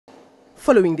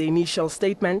Following the initial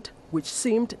statement, which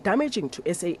seemed damaging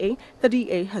to SAA, the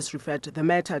DA has referred the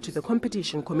matter to the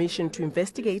Competition Commission to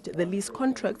investigate the lease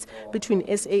contracts between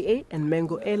SAA and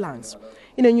Mango Airlines.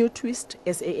 In a new twist,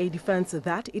 SAA defends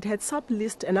that it had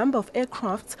subleased a number of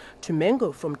aircrafts to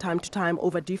Mango from time to time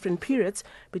over different periods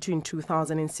between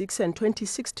 2006 and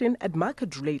 2016 at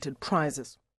market-related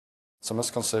prices. It's a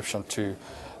misconception to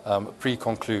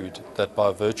pre-conclude that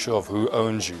by virtue of who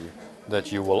owns you,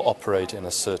 that you will operate in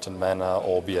a certain manner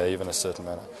or behave in a certain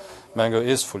manner. Mango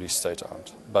is fully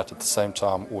state-owned, but at the same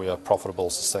time we are a profitable,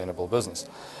 sustainable business.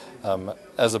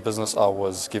 As a business, I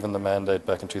was given the mandate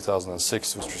back in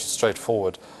 2006, which was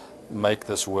straightforward: make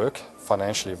this work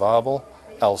financially viable,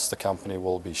 else the company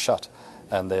will be shut.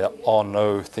 And there are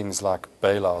no things like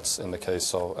bailouts in the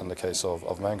case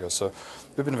of Mango. So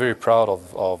we've been very proud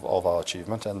of our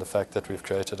achievement and the fact that we've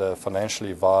created a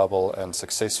financially viable and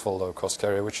successful low-cost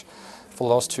carrier, which for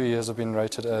the last 2 years have been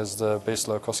rated as the best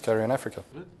low-cost carrier in Africa.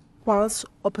 Whilst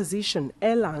opposition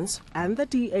airlines and the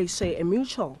DA say a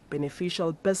mutual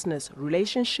beneficial business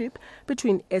relationship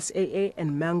between SAA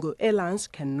and Mango Airlines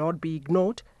cannot be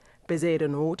ignored, Bezeda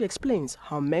Note explains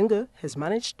how Mango has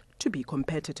managed to be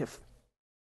competitive.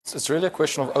 It's really a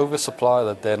question of oversupply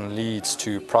that then leads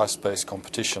to price-based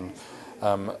competition.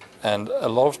 And a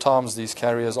lot of times these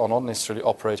carriers are not necessarily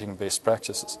operating best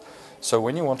practices. So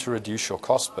when you want to reduce your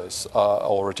cost base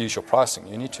or reduce your pricing,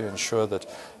 you need to ensure that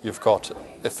you've got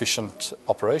efficient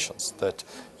operations, that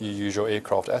you use your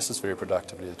aircraft assets very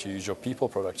productively, that you use your people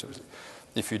productively.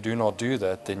 If you do not do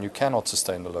that, then you cannot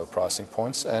sustain the low pricing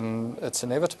points, and it's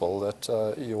inevitable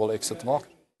that you will exit the market.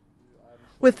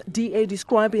 With DA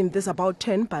describing this about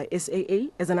turn by SAA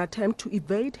as an attempt to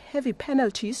evade heavy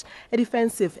penalties, a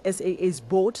defensive SAA's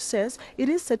board says it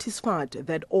is satisfied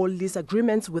that all lease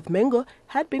agreements with Mango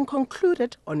had been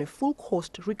concluded on a full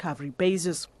cost recovery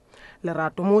basis.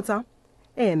 Lerato Mota,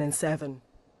 ANN7.